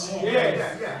purpose.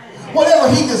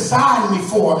 Whatever he designed me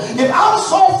for. If I'm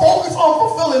so focused on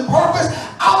fulfilling purpose,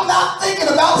 I'm not thinking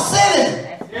about sinning.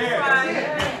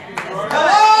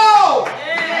 Hello!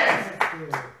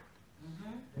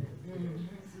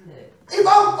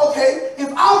 If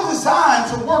I'm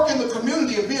designed to work in the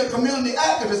community and be a community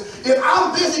activist, if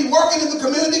I'm busy working in the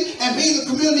community and being a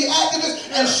community activist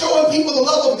and showing people the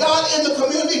love of God in the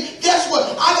community, guess what?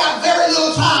 I got very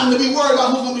little time to be worried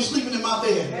about who's going to be sleeping in my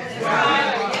bed.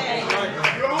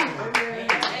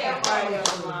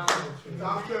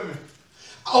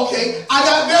 Okay, I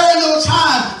got very little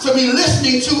time to be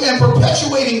listening to and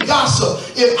perpetuating gossip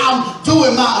if I'm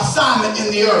doing my assignment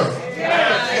in the earth.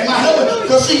 Am I helping?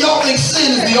 Because see, y'all think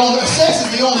sex is the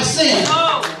only sin.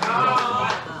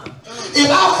 If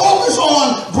I focus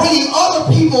on bringing other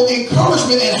people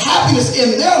encouragement and happiness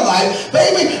in their life,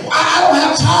 baby, I don't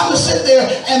have time to sit there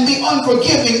and be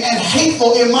unforgiving and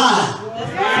hateful in mine.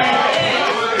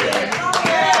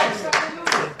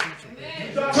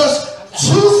 Because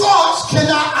two thoughts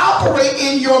cannot operate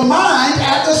in your mind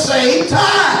at the same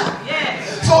time.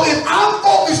 So if I'm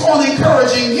focused on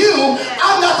encouraging you,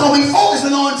 I'm not going to be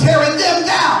focusing on tearing them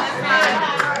down.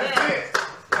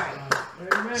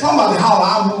 Somebody holler,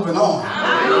 I'm moving on.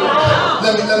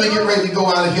 Let me get ready to go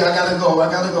out of here. I gotta go.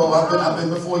 I've been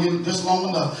before you just long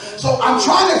enough. So I'm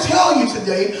trying to tell you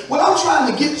today, what I'm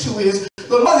trying to get to is,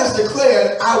 the Lord has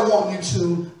declared, I want you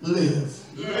to live.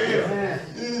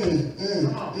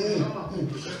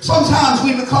 Sometimes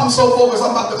we become so focused,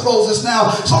 I'm about to close this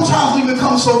now. Sometimes we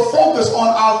become so focused on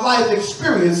our life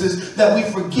experiences that we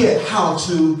forget how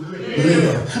to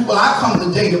live. Well, I come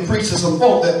today to preach to some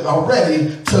folk that are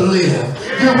ready to live.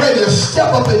 You're ready to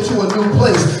step up into a new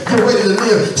place. You're ready to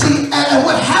live. See, and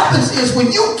what happens is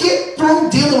when you get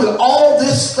through dealing with all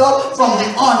this stuff from the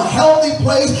unhealthy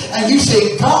place and you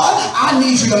say, God, I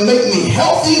need you to make me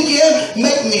healthy again,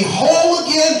 make me whole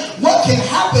again. What can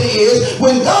happen is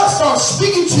when God starts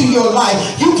speaking to your life,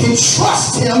 you can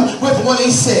trust him with what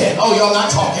he said. Oh, y'all not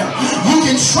talking. You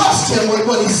can trust him with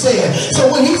what he said.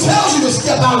 So when he tells you to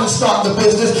step out and start the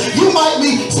business, you might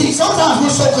be, see, sometimes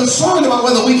we're so concerned about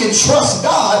whether we can trust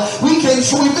God, we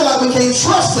feel like we can't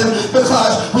trust him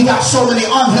because we got so many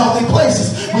unhealthy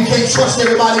places. We can't trust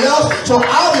everybody else, so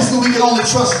obviously we can only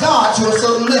trust God to a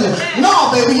certain limit.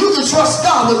 No, baby, you can trust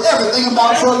God with everything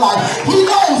about your life. He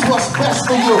knows what's best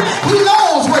for you. He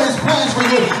knows what his plans for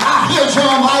you. I hear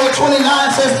Jeremiah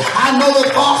 29 says, I know the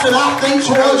thoughts that I think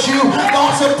towards you,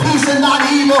 thoughts of peace and not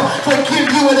evil, to give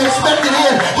you an expected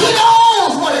end. He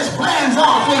knows what his plans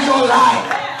are for your life.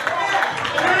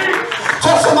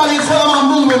 Tell somebody, tell them I'm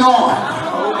moving on.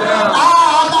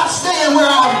 I'm not staying where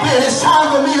I've been. It's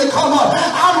time for me to come up.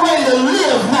 I'm ready to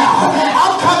live now.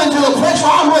 so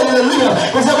I'm ready to live.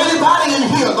 Is there anybody in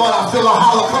here? Lord, I feel a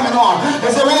holler coming on.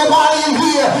 Is there anybody in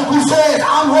here who says,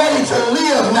 I'm ready to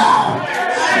live now?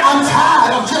 I'm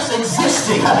tired of just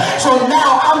existing. So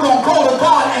now I'm going to go to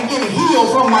God and get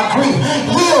healed from my grief,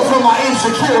 healed from my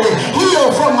insecurity,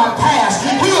 healed from my past,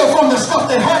 healed from the stuff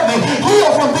that hurt me,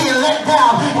 healed from being let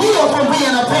down, healed from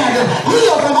being abandoned,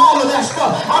 healed from all of that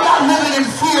stuff. I'm not living in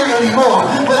fear anymore,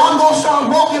 but I'm going to start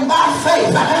walking by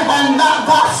faith and not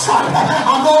by sight.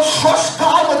 I'm going to trust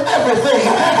God with everything.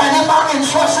 And if I can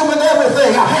trust him with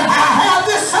everything, I have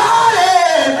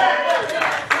decided,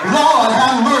 Lord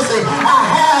have mercy, I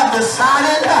have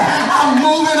decided I'm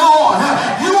moving on.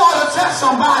 You ought to touch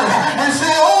somebody and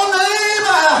say, oh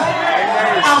neighbor,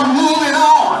 I'm moving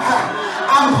on.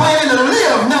 I'm planning to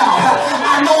live now.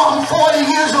 I know I'm 40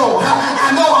 years old.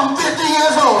 I know I'm 50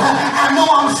 years old. I know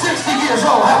I'm 60 years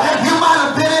old. You might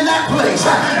have been in that place.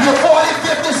 You're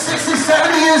 40, 50, 60,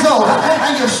 70 years old,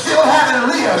 and you still haven't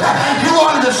lived. You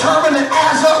ought to determine that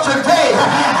as of today,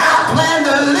 I plan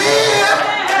to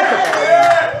live.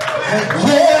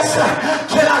 Yes,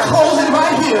 can I close it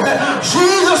right here?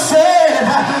 Jesus said,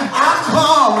 I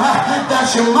come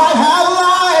that you might have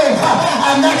life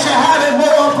and that you have it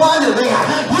more abundantly.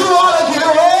 You ought to get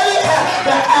ready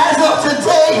that as of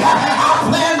today,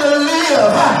 I plan to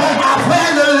live. I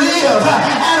plan to live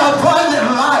an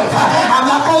abundant life. I'm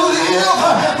not going to live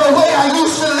the way I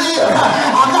used to live.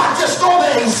 I'm not just going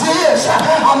to exist.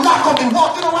 I'm not going to be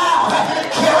walking around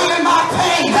carrying my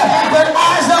pain. But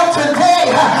as of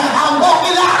today, I'm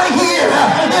walking out of here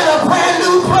in a brand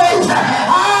new place.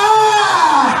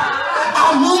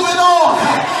 I'm moving on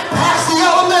past the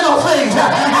elemental things.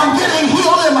 I'm getting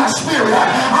healed in my spirit.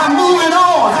 I'm moving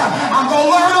on. I'm going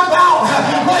to learn about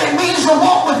what it means to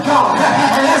walk with God.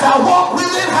 And as I walk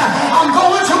with him, I'm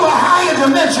going to a higher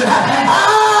dimension.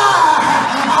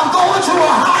 I'm going to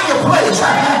a higher place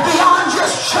beyond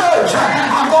just church.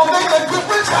 I'm going to make a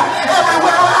difference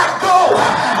everywhere I go.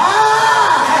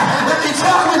 If he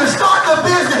tells me to start the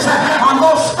business, I'm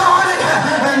going to start it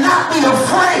and not be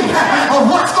afraid of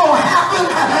what's going to happen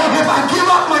if I give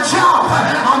up my job.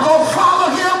 I'm going to follow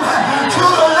him to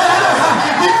the letter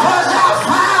because I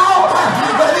found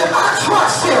that if I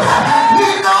trust him, he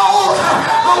knows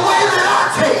the way that I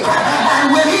take.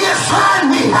 And when he has tried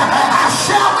me, I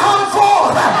shall come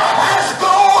forth as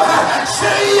gold.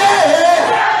 Say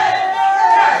yeah.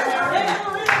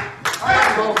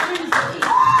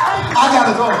 I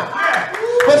gotta go.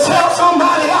 But tell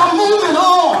somebody I'm moving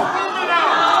on.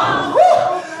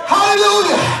 Woo.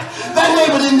 Hallelujah. That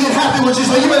neighbor didn't get happy with you,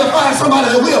 so you better find somebody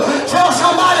that will. Tell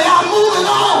somebody I'm moving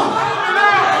on.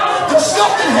 The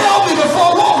stuff that held me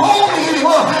before won't hold me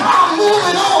anymore. I'm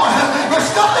moving on. The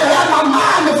stuff that had my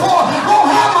mind before won't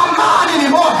have my mind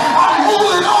anymore. I'm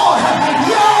moving on.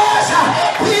 Yes,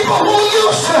 people who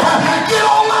used to get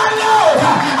on my nerve,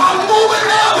 I'm moving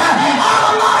them out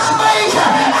of my space.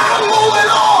 I'm moving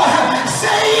on.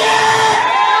 Say yeah.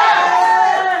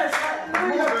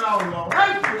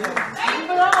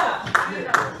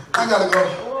 I gotta go.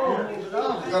 I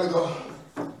gotta go.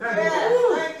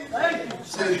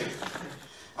 See,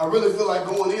 I really feel like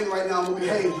going in right now and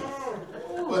behave,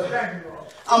 but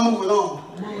I'm moving on.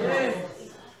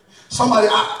 Somebody,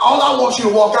 all I want you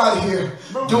to walk out of here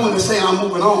doing is saying I'm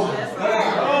moving on.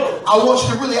 I want you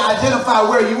to really identify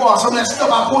where you are. Some of that stuff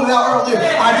I pointed out earlier,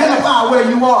 identify where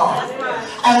you are.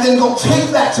 And then go take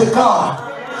that to God.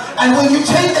 And when you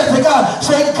take that to God,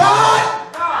 say, God,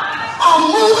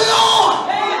 I'm moving on.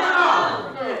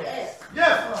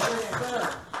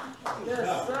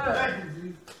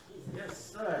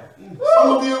 Some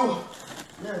of you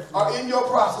are in your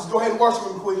process. Go ahead and worship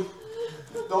him, Queen.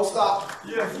 Don't stop.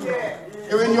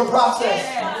 You're in your process.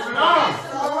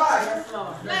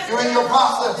 You're in your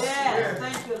process.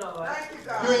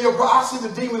 You're in your process. I see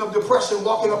the demon of depression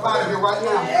walking up out of here right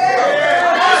now.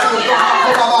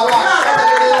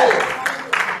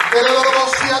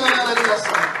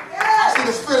 I see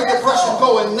the spirit of depression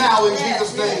going now in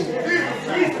Jesus' name.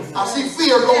 I see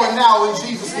fear going now in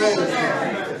Jesus' name.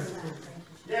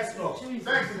 Yes, Lord.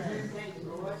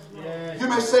 You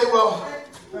may say, well,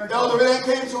 Elder, it ain't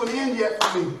came to an end yet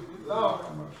for me.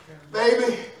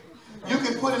 Baby, you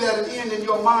can put it at an end in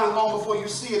your mind long before you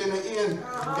see it in the end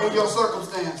in your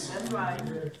circumstance. That's right.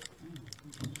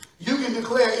 You can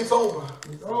declare it's over.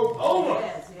 It's over.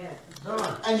 Yes, yes.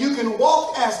 And you can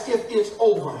walk as if it's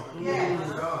over. Yes.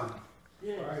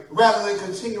 Rather than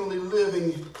continually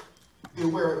living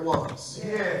in where it was.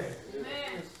 Yes.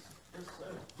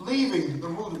 Leaving the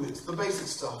rudiments, the basic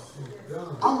stuff.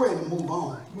 I'm ready to move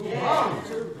on. Yeah.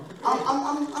 I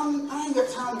ain't got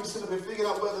time to sit up and figure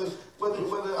out whether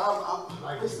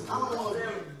listen, I don't want to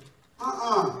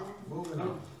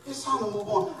It's time to move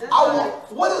on.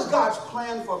 What is God's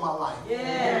plan for my life?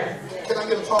 Yes. Can I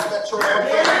get a talk that church?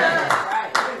 Yes.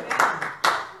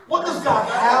 What does God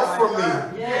have for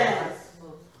me? Yes.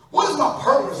 What is my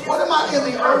purpose? What am I in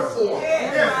the earth for?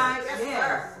 Yes.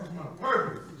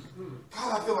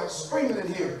 God, I feel like screaming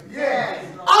in here. Yes.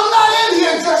 I'm not in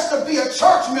here just to be a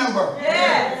church member.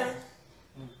 Yes.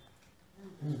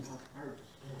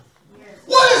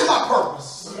 What is my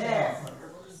purpose? Yes.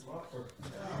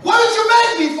 What did you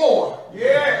make me for?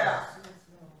 Yeah.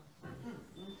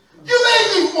 You made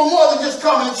me for more than just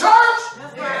coming to church.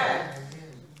 That's right.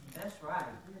 That's right.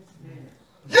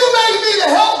 You made me to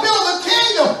help build the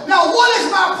kingdom. Now, what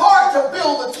is my part to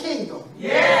build the kingdom?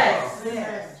 Yes.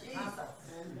 Yes.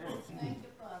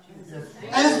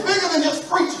 And it's bigger than just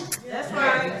preaching. That's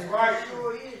right. That's right.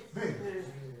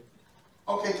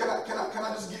 Okay, can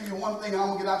I just give you one thing and I'm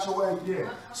gonna get out your way? Yeah.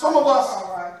 Some of us,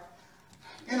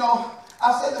 you know,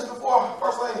 I said this before,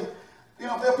 First Lady. You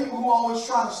know, there are people who are always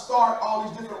trying to start all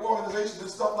these different organizations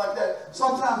and stuff like that.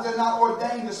 Sometimes they're not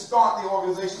ordained to start the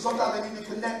organization. Sometimes they need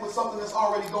to connect with something that's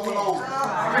already going on.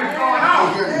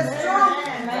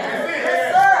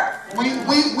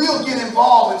 We'll get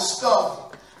involved in stuff.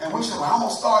 And we say, well, I'm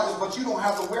going to start this, but you don't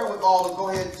have the wherewithal to go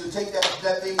ahead to take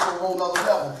that thing to a whole other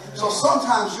level. So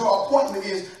sometimes your appointment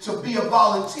is to be a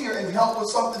volunteer and help with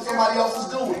something somebody else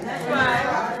is doing. That's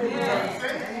right. Yes.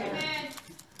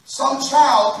 Some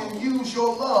child can use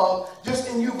your love just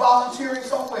in you volunteering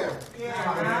somewhere.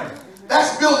 Yeah.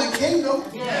 That's building kingdom.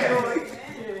 Yeah.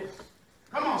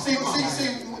 Come on. See,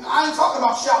 I ain't talking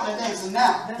about shouting and dancing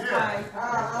now. That's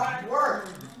right. Work.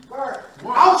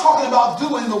 I'm talking about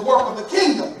doing the work of the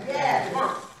kingdom. Yes.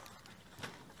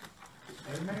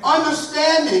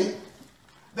 Understanding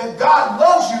that God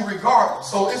loves you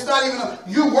regardless. So it's not even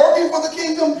you working for the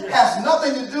kingdom has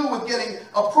nothing to do with getting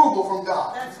approval from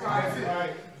God. That's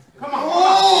right. Come on.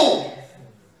 Oh!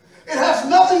 It has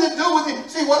nothing to do with it.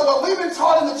 See, what we've been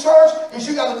taught in the church is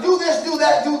you got to do this, do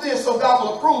that, do this, so God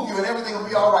will approve you and everything will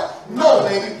be all right. No,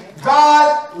 baby.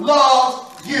 God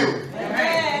loves you.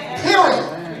 Amen.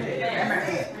 Period.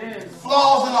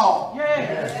 Flaws and all.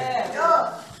 Yes.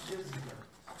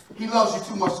 He loves you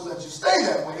too much to let you stay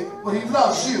that way, but he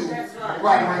loves you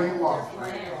right where you are.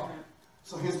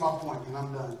 So here's my point, and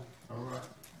I'm done. All right.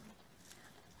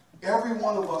 Every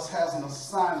one of us has an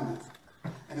assignment.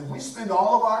 And if we spend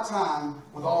all of our time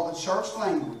with all the church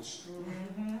language,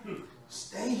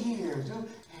 stay here, do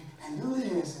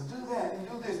this, and do that, and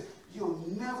do this, you'll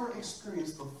never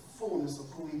experience the fullness of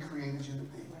who he created you to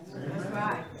be. That's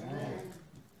right.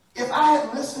 If I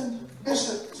had listened,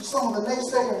 Bishop, to some of the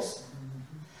naysayers,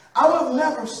 I would have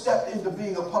never stepped into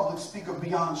being a public speaker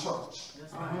beyond church.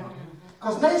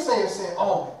 Because naysayers said,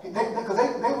 oh, because they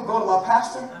would go to my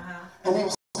pastor, and they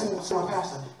would say to my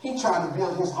pastor, he's trying to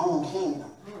build his own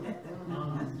kingdom.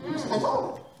 They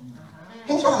told him.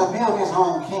 He's trying to build his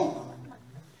own kingdom.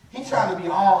 He's trying to be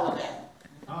all of that.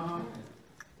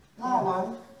 No,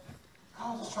 buddy.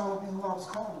 I was just trying to be who I was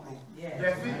called to be. Yes.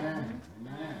 That's it.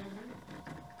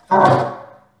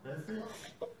 That's it.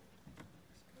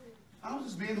 I was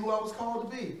just being who I was called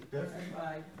to be. That's it.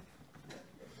 Right.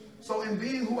 So in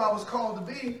being who I was called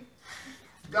to be,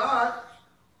 God,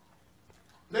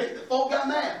 the folk got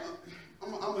mad.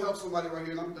 I'm going to help somebody right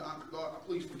here, and I'm done. Lord,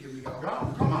 please forgive me, y'all.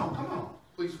 Come on.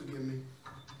 Please forgive me.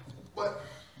 But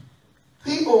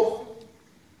people,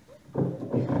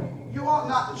 you ought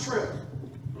not to trip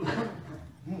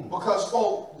because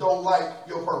folk don't like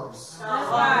your purpose. That's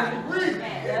right.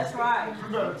 That's right. You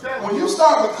better tell When you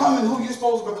start becoming who you're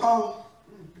supposed to become,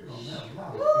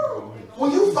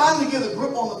 when you finally get a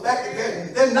grip on the fact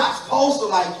that they're not supposed to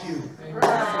like you.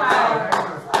 That's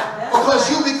right. Because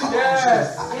you become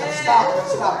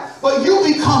stop. But you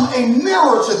become a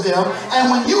mirror to them, and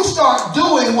when you start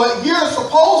doing what you're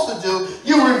supposed to do,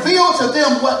 you reveal to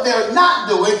them what they're not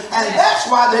doing, and that's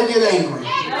why they get angry.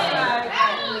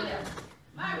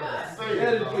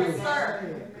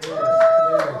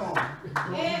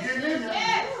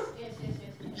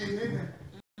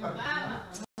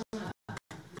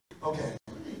 Okay,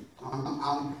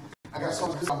 I got so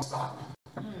much I'm gonna stop.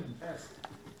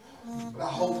 But I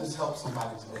hope this helps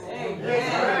somebody today.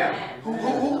 Who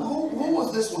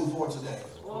was this one for today?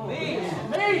 Me.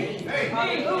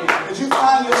 Did you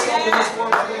find yourself in this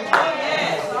word today?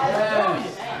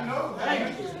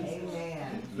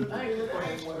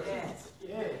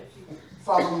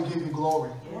 Father, we give you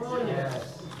glory.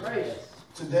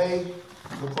 Today,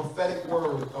 the prophetic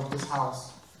word of this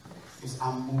house is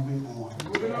I'm moving on.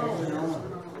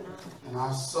 And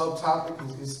our subtopic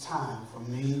is it's time for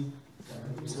me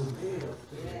to live.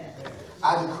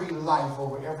 I decree life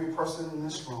over every person in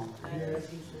this room.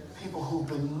 People who've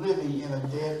been living in a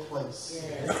dead place.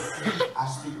 I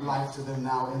speak life to them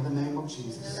now in the name of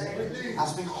Jesus. I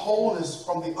speak wholeness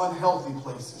from the unhealthy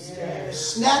places.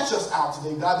 Snatch us out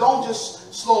today, God. Don't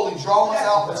just slowly draw us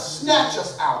out, but snatch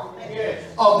us out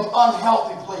of the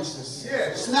unhealthy places.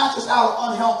 Snatch us out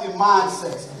of unhealthy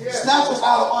mindsets. Snatch us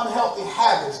out of unhealthy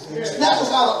habits. Snatch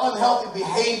us out of unhealthy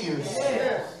behaviors.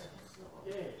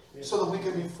 So that we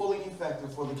can be fully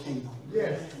effective for the kingdom.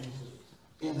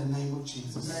 In the name of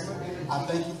Jesus. I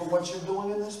thank you for what you're doing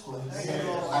in this place.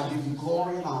 I give you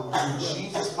glory and honor in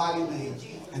Jesus' mighty name.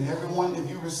 And everyone, if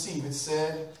you receive it,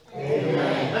 said,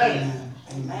 Amen. Amen.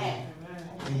 Amen.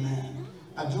 Amen.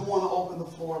 I do want to open the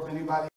floor if anybody